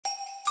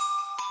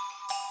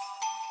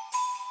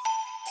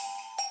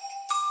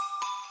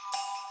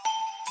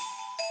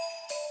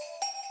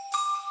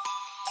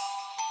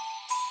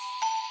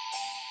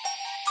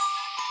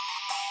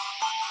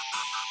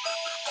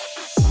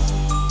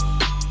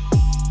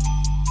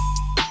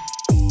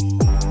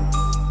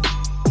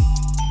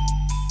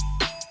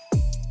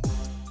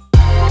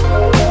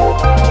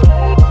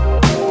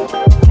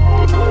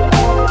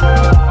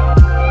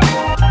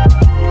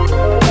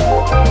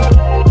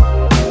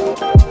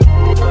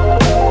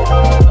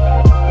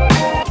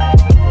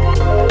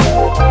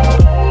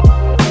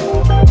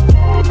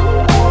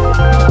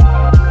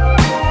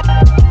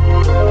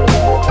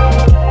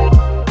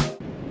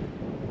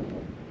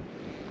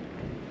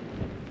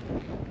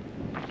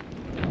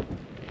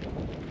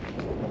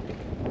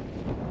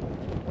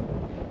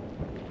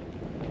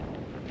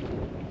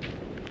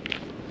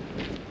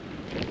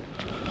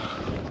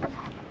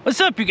What's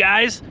up, you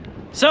guys?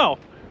 So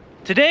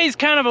today's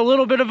kind of a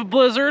little bit of a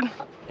blizzard.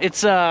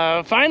 It's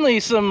finally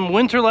some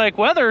winter-like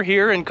weather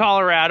here in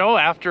Colorado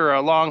after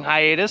a long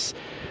hiatus,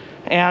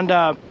 and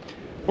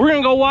we're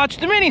gonna go watch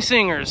the mini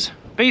singers.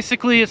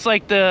 Basically, it's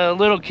like the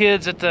little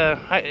kids at the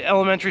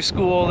elementary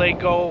school. They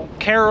go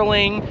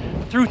caroling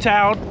through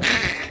town.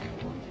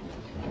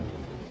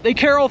 They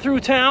carol through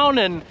town,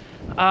 and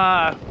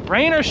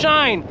rain or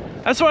shine.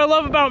 That's what I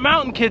love about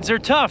mountain kids. They're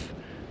tough.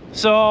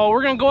 So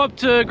we're gonna go up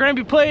to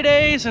Granby Play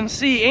Days and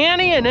see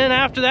Annie, and then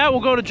after that we'll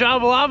go to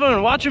Java Lava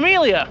and watch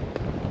Amelia.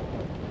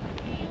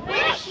 We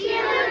wish you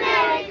a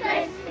Merry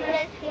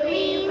Christmas.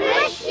 We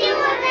wish you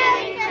a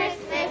Merry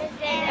Christmas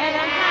and a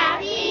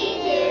Happy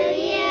New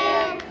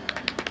Year.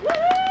 Woo!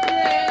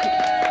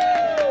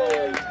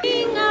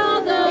 Sing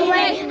all the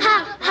way,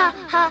 Ha ha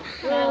ha.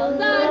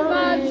 bells on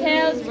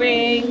bobtails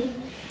ring,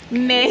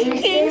 making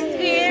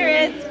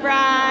spirits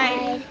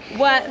bright.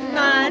 What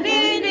fun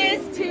it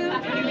is to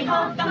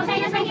Don't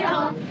say this reindeer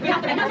home. We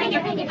have to let no reindeer.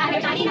 Have your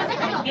shiny nose and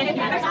little. And if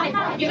you never saw it,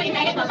 you can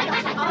say it close like a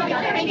flash like all the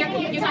other reindeer.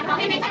 You talk about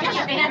it, makes like a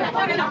they never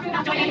let Rudolph,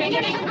 Rudolph, join in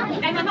reindeer days.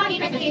 And when Bonnie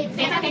Christmas Eve,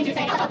 Santa came to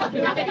say, oh,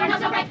 Rudolph, if you're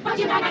not so bright, won't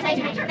you ride my sleigh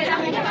tonight? There's a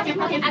reindeer, got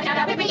him, and shout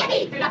out with me,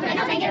 yippee! Rudolph, the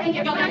red-nosed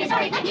reindeer, going on his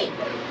story like me.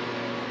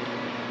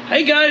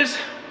 Hey guys,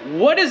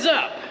 what is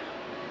up?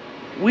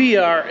 We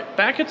are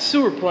back at the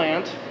sewer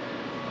plant.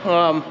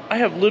 I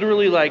have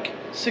literally like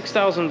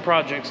 6,000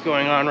 projects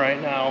going on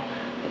right now.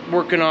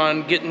 Working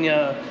on getting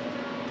a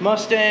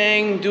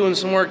Mustang, doing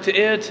some work to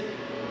it.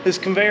 This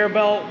conveyor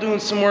belt, doing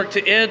some work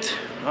to it.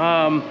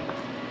 Lots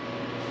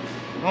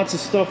of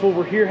stuff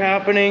over here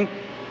happening.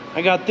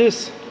 I got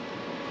this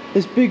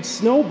big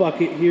snow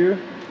bucket here.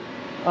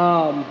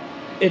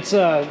 It's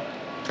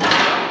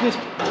this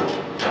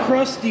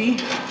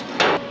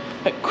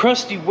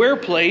crusty wear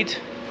plate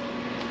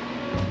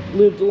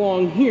lived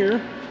along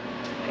here,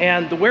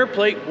 and the wear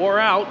plate wore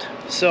out,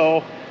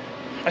 so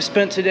I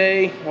spent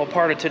today, well,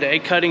 part of today,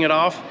 cutting it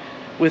off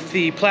with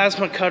the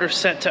plasma cutter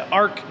set to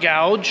arc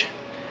gouge.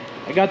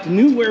 I got the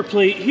new wear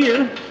plate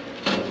here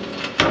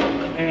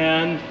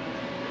and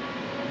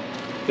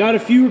got a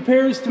few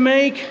repairs to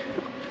make,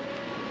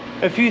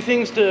 a few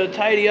things to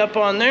tidy up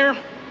on there,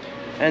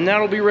 and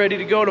that'll be ready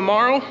to go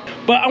tomorrow.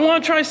 But I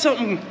want to try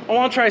something.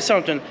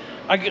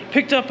 I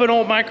picked up an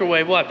old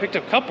microwave. Well, I picked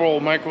up a couple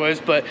old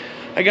microwaves, but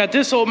I got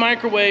this old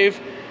microwave.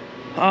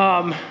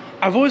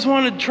 I've always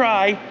wanted to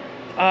try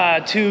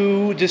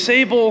to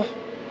disable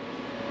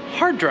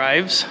hard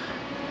drives,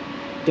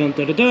 dun,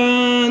 dun, dun,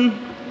 dun,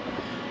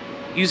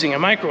 using a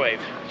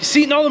microwave. You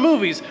see it in all the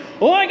movies.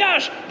 Oh my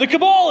gosh, the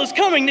cabal is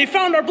coming. They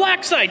found our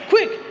black site.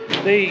 Quick!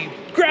 They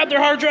grab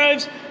their hard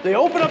drives, they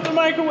open up the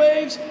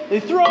microwaves, they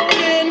throw them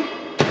in,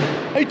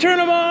 they turn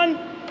them on,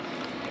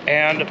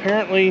 and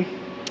apparently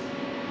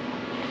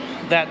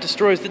that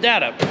destroys the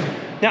data.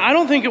 Now, I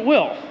don't think it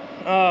will.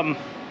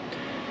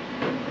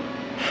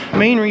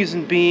 Main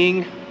reason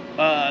being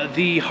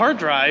the hard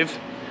drive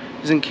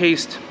is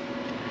encased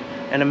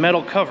in a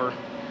metal cover,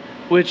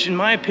 which in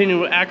my opinion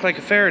would act like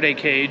a Faraday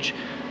cage,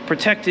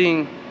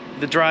 protecting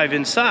the drive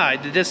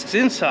inside, the discs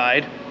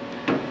inside,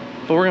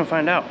 but we're gonna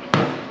find out.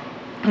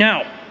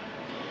 Now,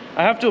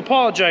 I have to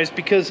apologize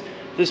because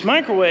this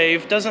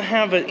microwave doesn't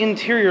have an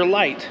interior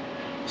light,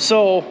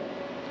 so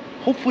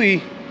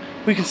hopefully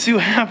we can see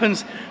what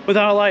happens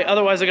without a light.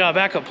 Otherwise I got a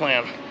backup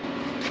plan.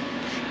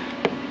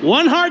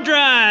 One hard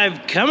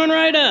drive coming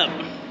right up.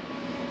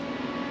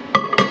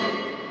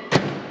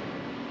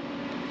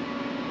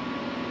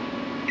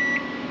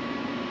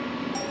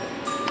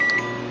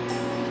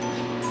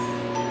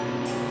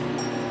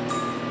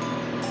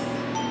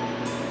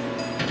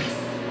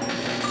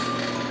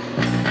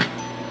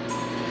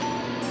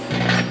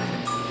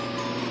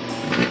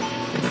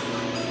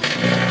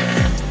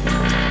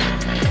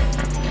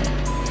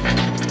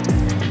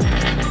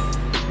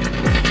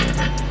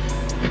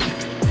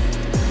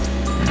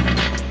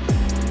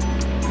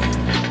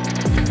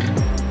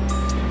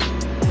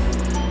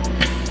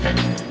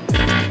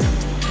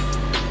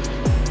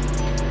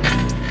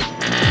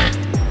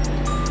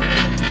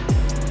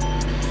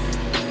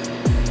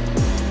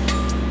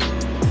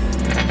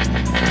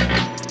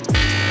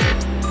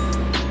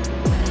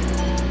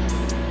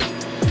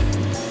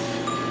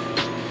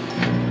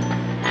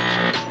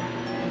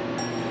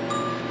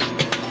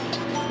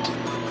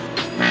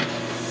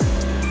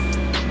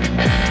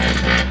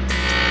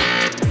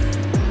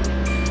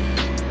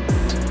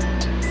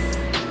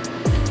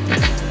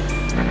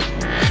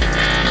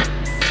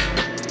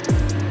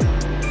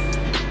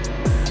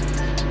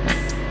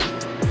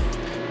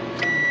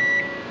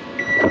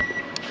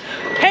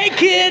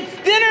 Kids,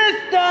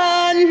 dinner's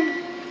done!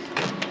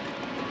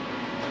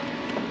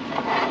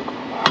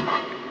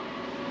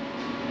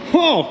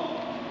 Whoa!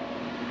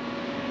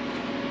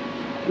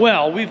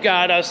 Well, we've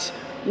got us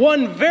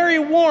one very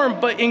warm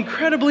but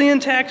incredibly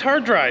intact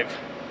hard drive.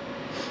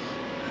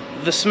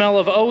 The smell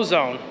of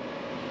ozone.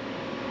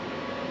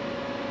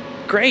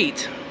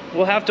 Great.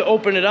 We'll have to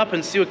open it up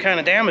and see what kind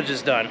of damage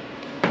is done.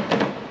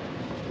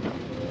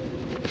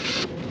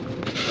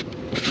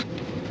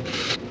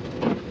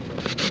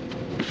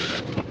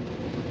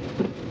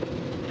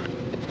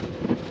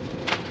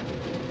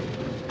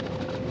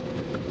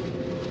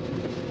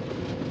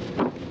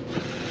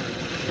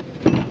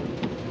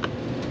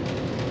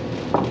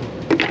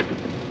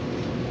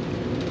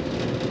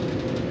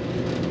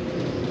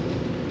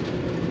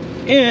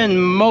 in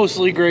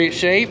mostly great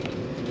shape.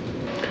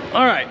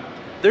 All right,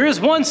 there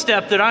is one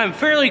step that I'm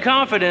fairly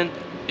confident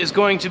is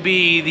going to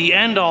be the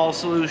end-all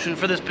solution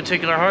for this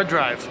particular hard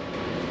drive.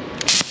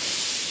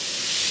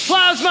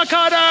 Plasma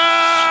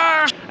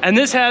cutter! And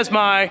this has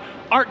my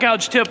art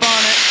gouge tip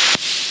on it,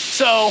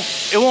 so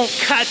it won't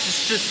cut,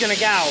 it's just gonna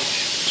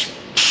gouge.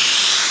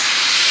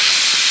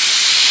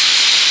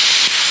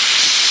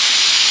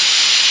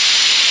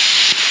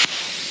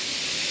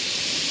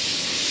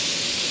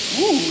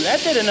 Ooh, that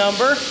did a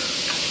number.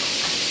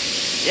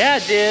 Yeah,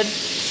 it did.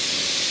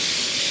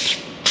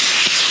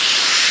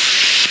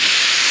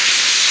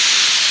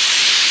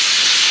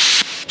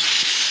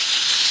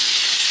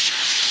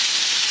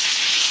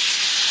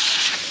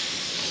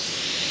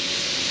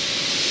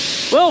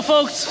 Well,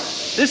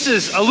 folks, this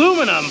is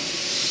aluminum,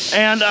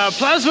 and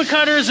plasma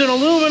cutters and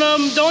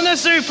aluminum don't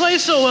necessarily play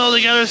so well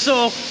together,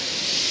 so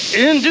it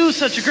didn't do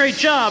such a great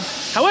job.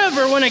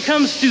 However, when it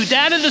comes to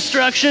data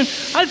destruction,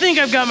 I think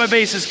I've got my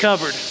bases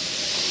covered.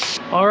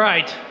 All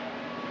right,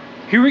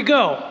 here we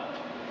go.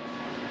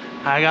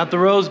 I got the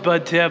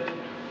rosebud tip.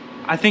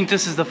 I think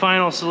this is the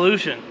final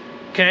solution,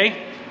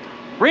 okay?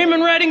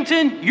 Raymond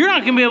Reddington, you're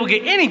not gonna be able to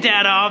get any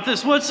data off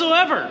this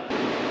whatsoever.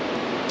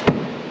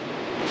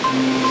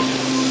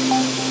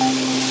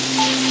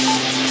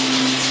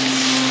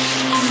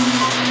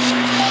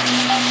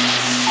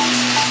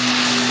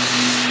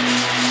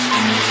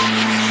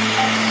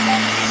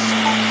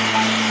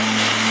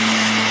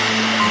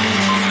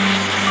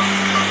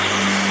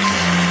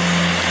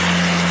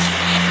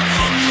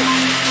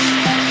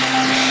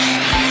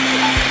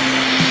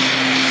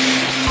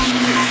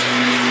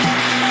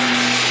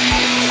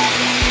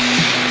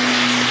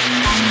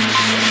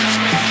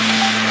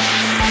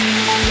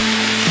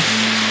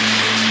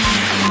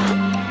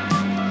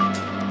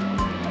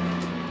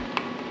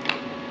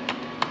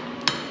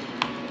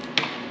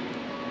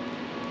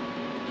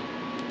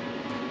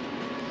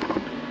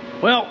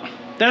 Well,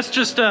 that's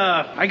just,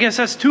 I guess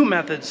that's two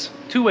methods,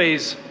 two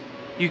ways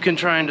you can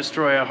try and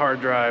destroy a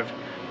hard drive.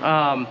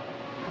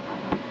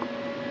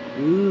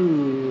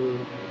 Ooh,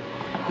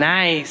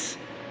 nice.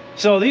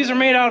 So these are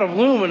made out of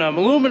aluminum.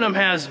 Aluminum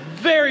has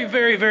very,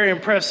 very, very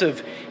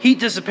impressive heat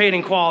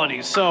dissipating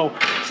qualities. So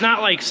it's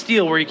not like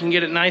steel where you can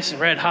get it nice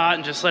and red hot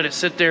and just let it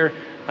sit there.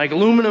 Like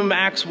aluminum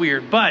acts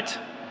weird, but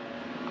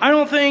I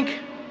don't think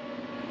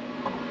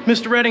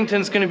Mr.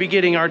 Reddington's gonna be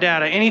getting our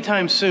data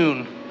anytime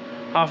soon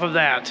off of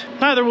that.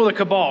 Neither will the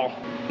Cabal.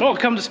 Well,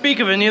 come to speak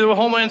of it, neither will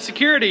Homeland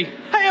Security.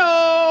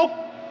 Hi-yo!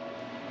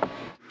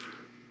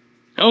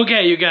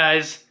 Okay, you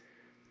guys.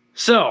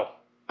 So,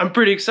 I'm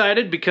pretty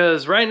excited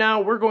because right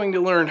now we're going to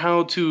learn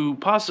how to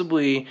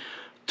possibly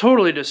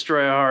totally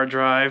destroy a hard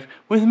drive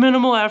with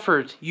minimal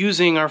effort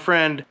using our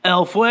friend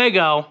El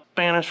Fuego,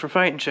 Spanish for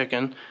fighting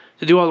chicken,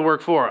 to do all the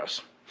work for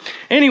us.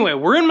 Anyway,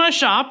 we're in my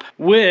shop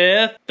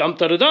with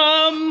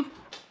dum-da-da-dum,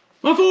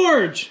 my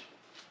forge.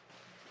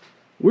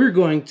 We're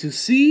going to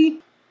see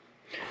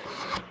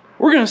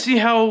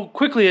how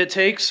quickly it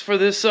takes for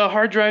this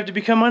hard drive to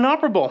become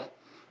inoperable.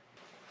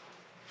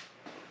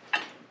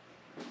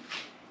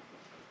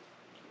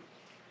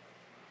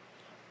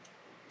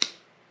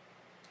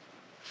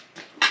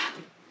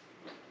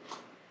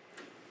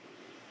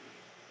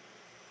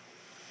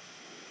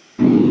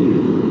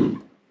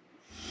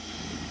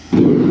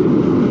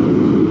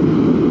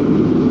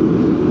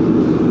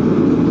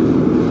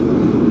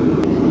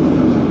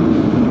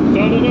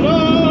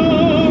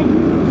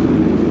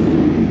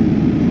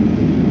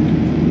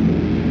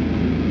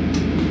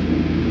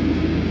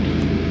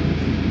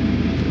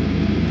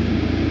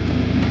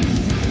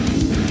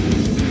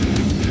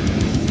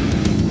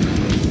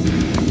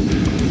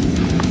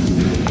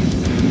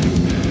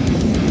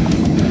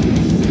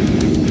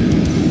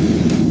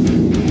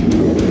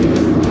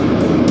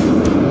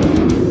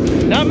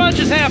 Not much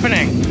is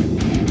happening.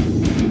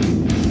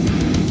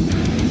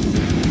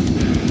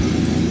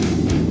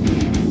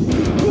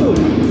 Ooh.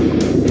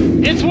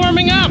 It's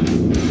warming up.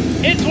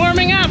 It's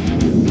warming up.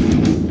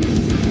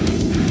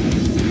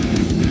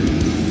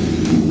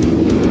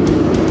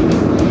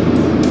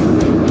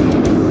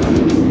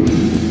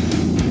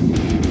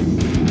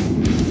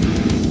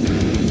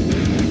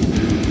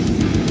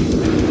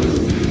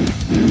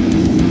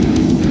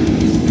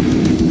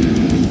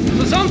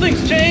 So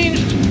something's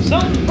changed.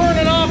 Something's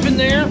burning off in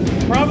there.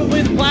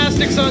 Probably the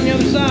plastics on the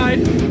other side.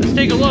 Let's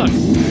take a look.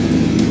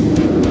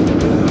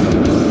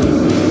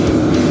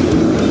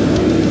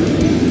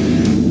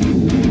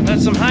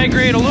 That's some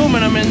high-grade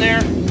aluminum in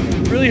there.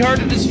 Really hard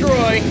to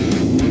destroy.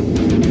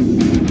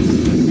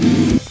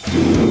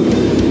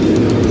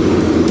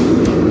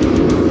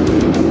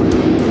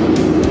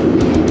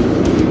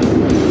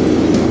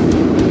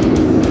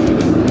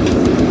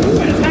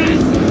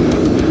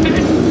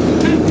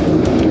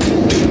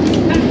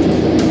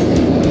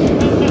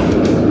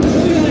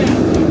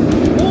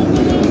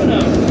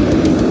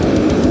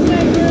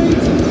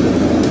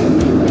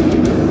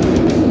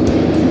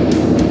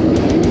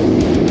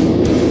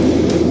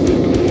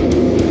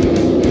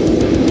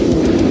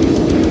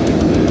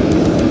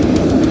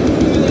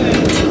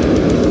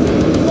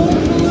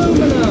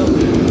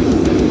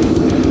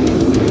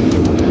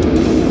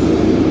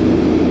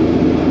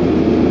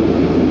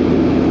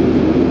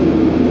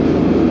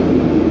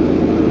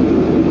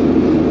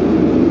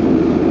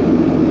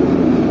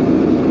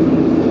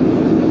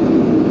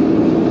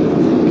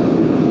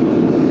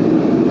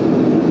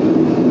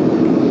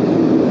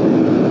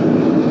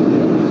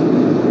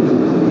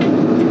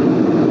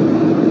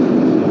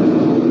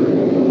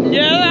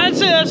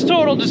 that's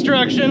total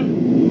destruction.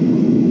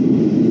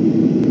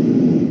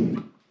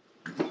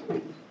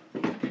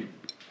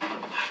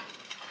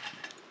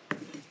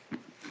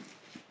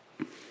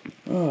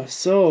 Oh,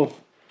 so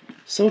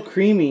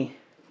creamy.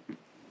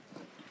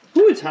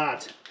 Ooh, it's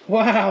hot.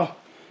 Wow,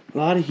 a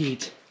lot of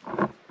heat.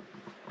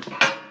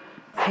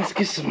 Let's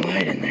get some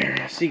light in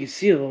there so you can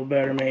see a little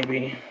better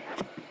maybe.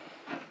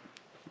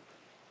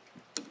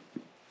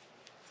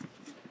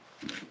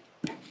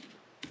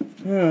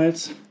 Oh,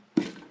 it's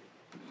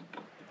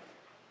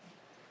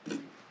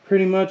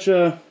pretty much,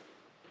 I'd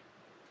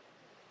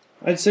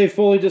say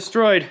fully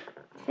destroyed.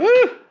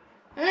 Woo!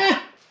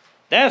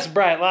 That's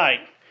bright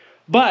light.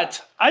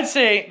 But I'd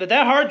say that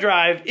that hard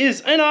drive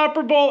is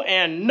inoperable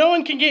and no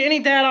one can get any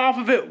data off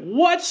of it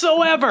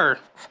whatsoever.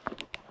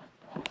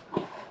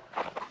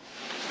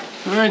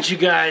 Aren't you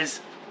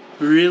guys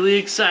really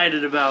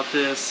excited about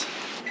this?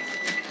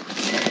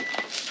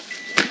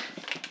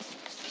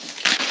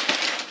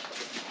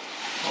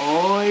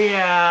 Oh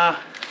yeah.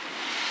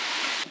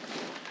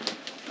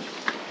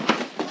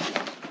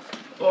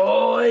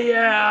 Oh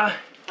yeah.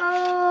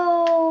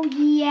 Oh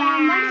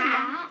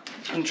yeah.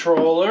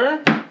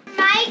 Controller.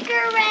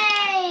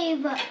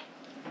 Microwave.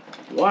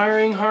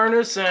 Wiring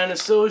harness and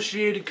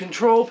associated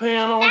control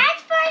panel.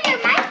 That's for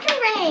your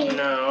microwave.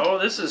 No,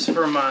 this is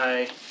for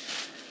my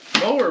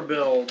mower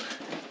build.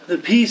 The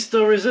piece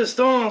de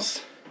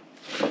resistance.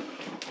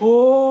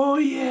 Oh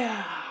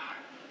yeah.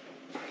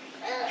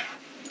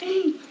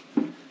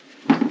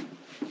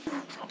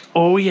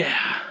 Oh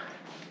yeah.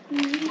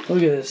 Look at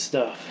this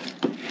stuff.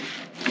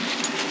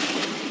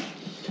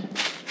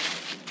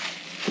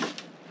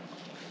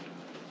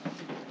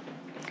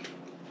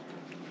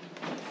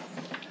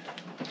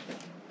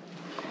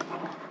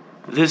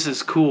 This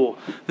is cool.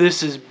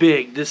 This is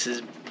big. This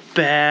is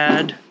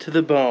bad to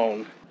the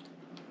bone.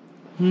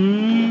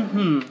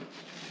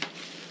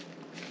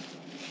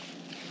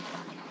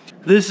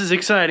 This is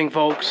exciting,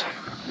 folks.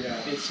 Yeah,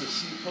 it's the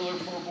C pillar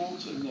 4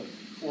 volts and the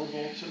 4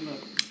 volts in the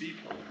B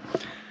pillar.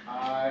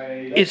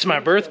 It's my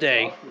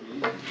birthday.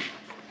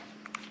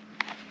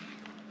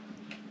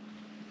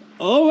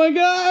 Oh my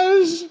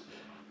gosh!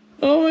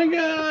 Oh my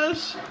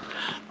gosh!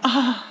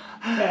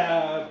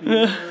 Happy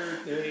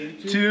birthday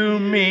To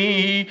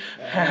me,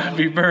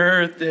 happy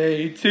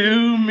birthday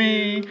to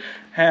me,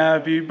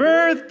 happy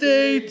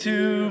birthday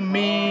to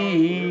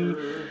me,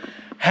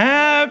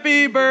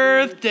 happy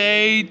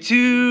birthday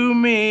to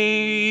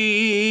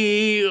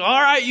me.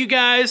 All right, you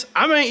guys,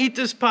 I'm gonna eat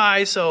this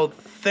pie, so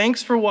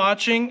thanks for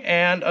watching,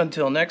 and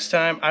until next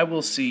time, I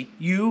will see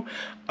you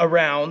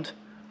around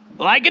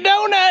like a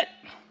donut.